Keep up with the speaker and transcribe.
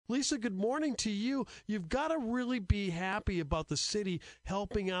Lisa, good morning to you. You've got to really be happy about the city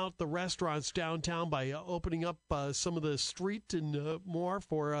helping out the restaurants downtown by opening up some of the street and more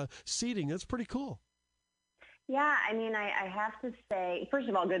for seating. That's pretty cool. Yeah, I mean, I have to say, first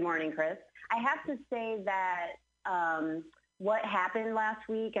of all, good morning, Chris. I have to say that what happened last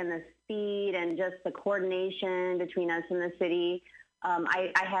week and the speed and just the coordination between us and the city,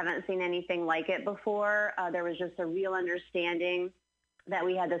 I haven't seen anything like it before. There was just a real understanding that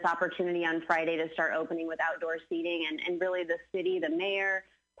we had this opportunity on Friday to start opening with outdoor seating, and really the city, the mayor,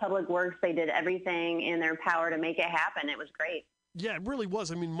 Public Works, they did everything in their power to make it happen. It was great. Yeah, it really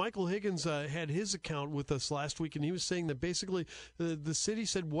was. I mean, Michael Higgins had his account with us last week, and he was saying that basically the city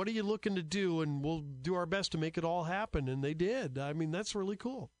said, what are you looking to do? And we'll do our best to make it all happen. And they did. I mean, that's really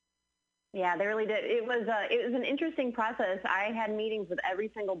cool. Yeah, they really did. It was an interesting process. I had meetings with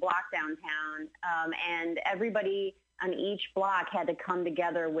every single block downtown, and everybody on each block had to come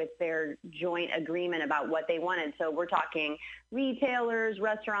together with their joint agreement about what they wanted. So we're talking retailers,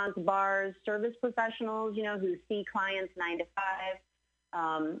 restaurants, bars, service professionals, who see clients 9 to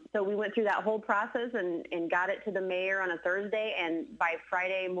 5. So we went through that whole process and got it to the mayor on a Thursday. And by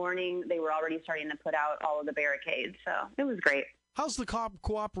Friday morning, they were already starting to put out all of the barricades. So it was great. How's the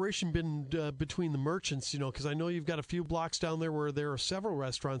cooperation been between the merchants, because I know you've got a few blocks down there where there are several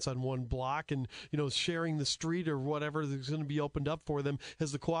restaurants on one block and, sharing the street or whatever that's going to be opened up for them.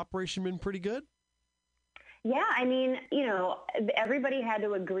 Has the cooperation been pretty good? Yeah, I mean, everybody had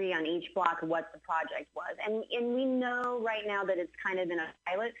to agree on each block what the project was. And we know right now that it's kind of in a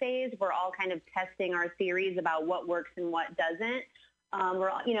pilot phase. We're all kind of testing our theories about what works and what doesn't.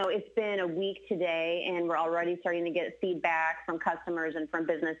 It's been a week today, and we're already starting to get feedback from customers and from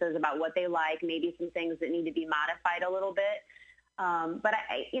businesses about what they like, maybe some things that need to be modified a little bit. But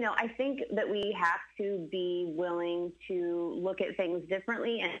I think that we have to be willing to look at things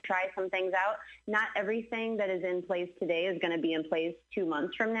differently and try some things out. Not everything that is in place today is going to be in place 2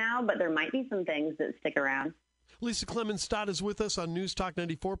 months from now, but there might be some things that stick around. Lisa Clemens-Stott is with us on News Talk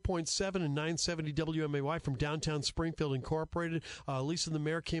 94.7 and 970 WMAY from downtown Springfield Incorporated. Lisa, the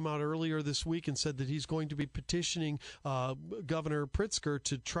mayor came out earlier this week and said that he's going to be petitioning Governor Pritzker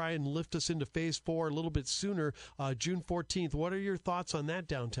to try and lift us into Phase 4 a little bit sooner, June 14th. What are your thoughts on that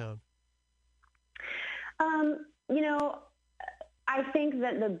downtown? I think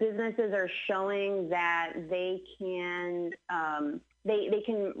that the businesses are showing that they can they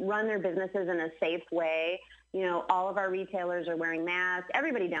can run their businesses in a safe way. All of our retailers are wearing masks.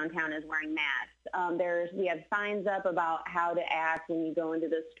 Everybody downtown is wearing masks. We have signs up about how to act when you go into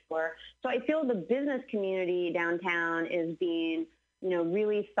the store. So I feel the business community downtown is being,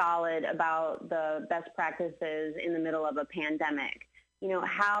 really solid about the best practices in the middle of a pandemic.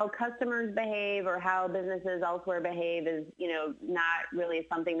 How customers behave or how businesses elsewhere behave is, not really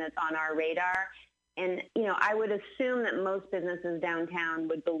something that's on our radar. And, I would assume that most businesses downtown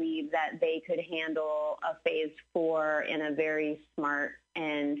would believe that they could handle a Phase 4 in a very smart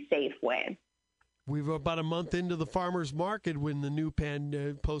and safe way. We've about a month into the farmers market when the new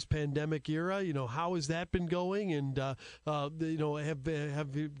post-pandemic era. How has that been going? And, have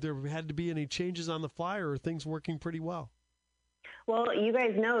there had to be any changes on the fly, or are things working pretty well? Well, you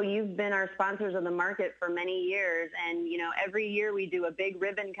guys know you've been our sponsors of the market for many years, and, every year we do a big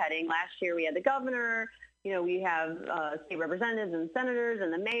ribbon cutting. Last year we had the governor, we have state representatives and senators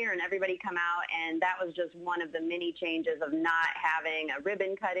and the mayor and everybody come out, and that was just one of the many changes of not having a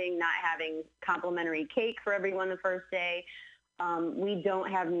ribbon cutting, not having complimentary cake for everyone the first day. We don't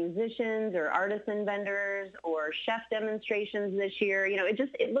have musicians or artisan vendors or chef demonstrations this year.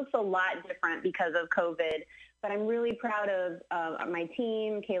 It looks a lot different because of COVID. But I'm really proud of my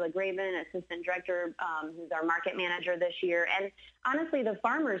team, Kayla Graven, assistant director, who's our market manager this year. And honestly, the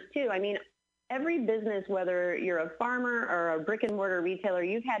farmers too. I mean, every business, whether you're a farmer or a brick and mortar retailer,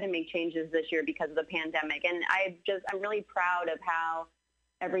 you've had to make changes this year because of the pandemic. And I'm really proud of how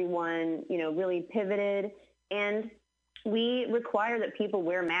everyone, really pivoted. And we require that people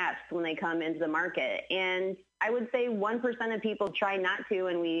wear masks when they come into the market. And I would say 1% of people try not to,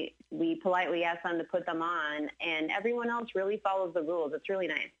 and we politely ask them to put them on, and everyone else really follows the rules. It's really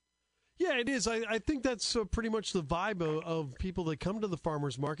nice. Yeah, it is. I think that's pretty much the vibe of people that come to the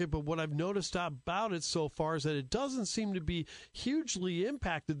farmers market. But what I've noticed about it so far is that it doesn't seem to be hugely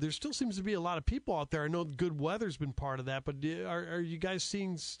impacted. There still seems to be a lot of people out there. I know good weather's been part of that, but are you guys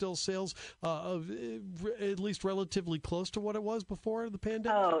seeing still sales of at least relatively close to what it was before the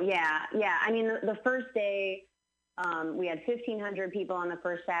pandemic? Oh, yeah. I mean, the first day We had 1,500 people on the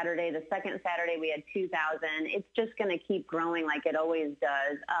first Saturday. The second Saturday, we had 2,000. It's just going to keep growing like it always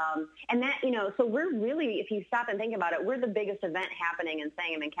does. And that, so we're really, if you stop and think about it, we're the biggest event happening in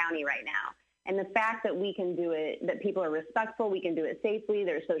Sangamon County right now. And the fact that we can do it, that people are respectful, we can do it safely,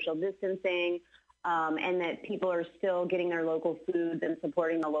 there's social distancing, and that people are still getting their local foods and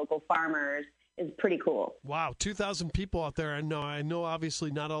supporting the local farmers is pretty cool. Wow, 2,000 people out there. I know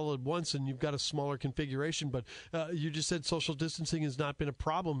obviously not all at once, and you've got a smaller configuration, but you just said social distancing has not been a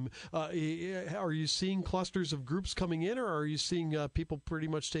problem. Are you seeing clusters of groups coming in, or are you seeing people pretty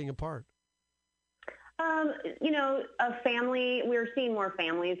much staying apart? We're seeing more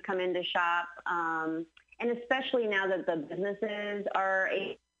families come in to shop, and especially now that the businesses are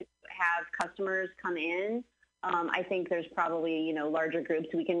able to have customers come in. I think there's probably, larger groups.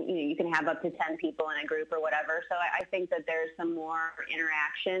 You can have up to 10 people in a group or whatever. So I think that there's some more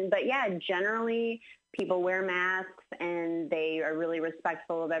interaction. But yeah, generally people wear masks and they are really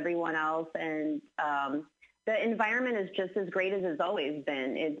respectful of everyone else. And the environment is just as great as it's always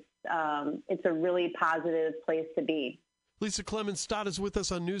been. It's a really positive place to be. Lisa Clemens-Stott is with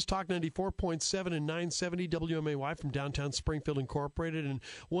us on News Talk 94.7 and 970 WMAY from downtown Springfield Incorporated. And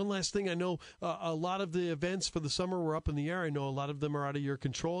one last thing, I know a lot of the events for the summer were up in the air. I know a lot of them are out of your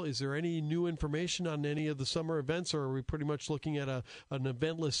control. Is there any new information on any of the summer events, or are we pretty much looking at an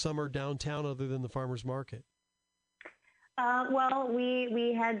eventless summer downtown other than the farmers market? Well,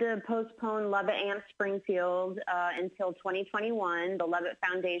 we had to postpone Levitt Amp Springfield until 2021. The Levitt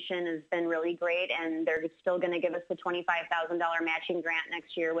Foundation has been really great, and they're still going to give us the $25,000 matching grant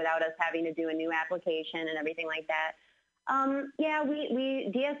next year without us having to do a new application and everything like that.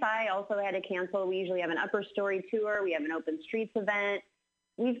 DSI also had to cancel. We usually have an upper story tour. We have an open streets event.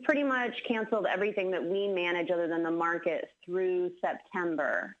 We've pretty much canceled everything that we manage other than the market through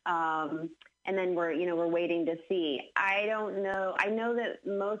September. And then we're waiting to see. I don't know. I know that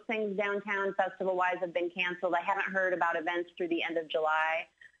most things downtown festival-wise have been canceled. I haven't heard about events through the end of July.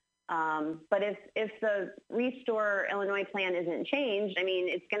 But if the Restore Illinois plan isn't changed,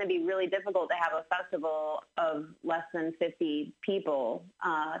 it's going to be really difficult to have a festival of less than 50 people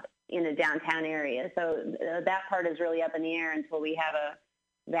in a downtown area. So that part is really up in the air until we have a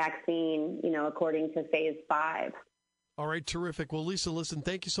vaccine, according to phase 5. All right, terrific. Well, Lisa, listen,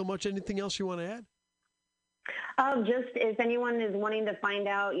 thank you so much. Anything else you want to add? Just if anyone is wanting to find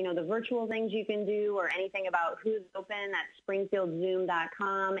out, the virtual things you can do or anything about who's open, that's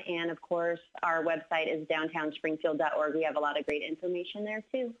springfieldzoom.com. And, of course, our website is downtownspringfield.org. We have a lot of great information there,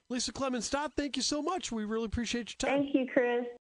 too. Lisa Clemens-Stott, thank you so much. We really appreciate your time. Thank you, Chris.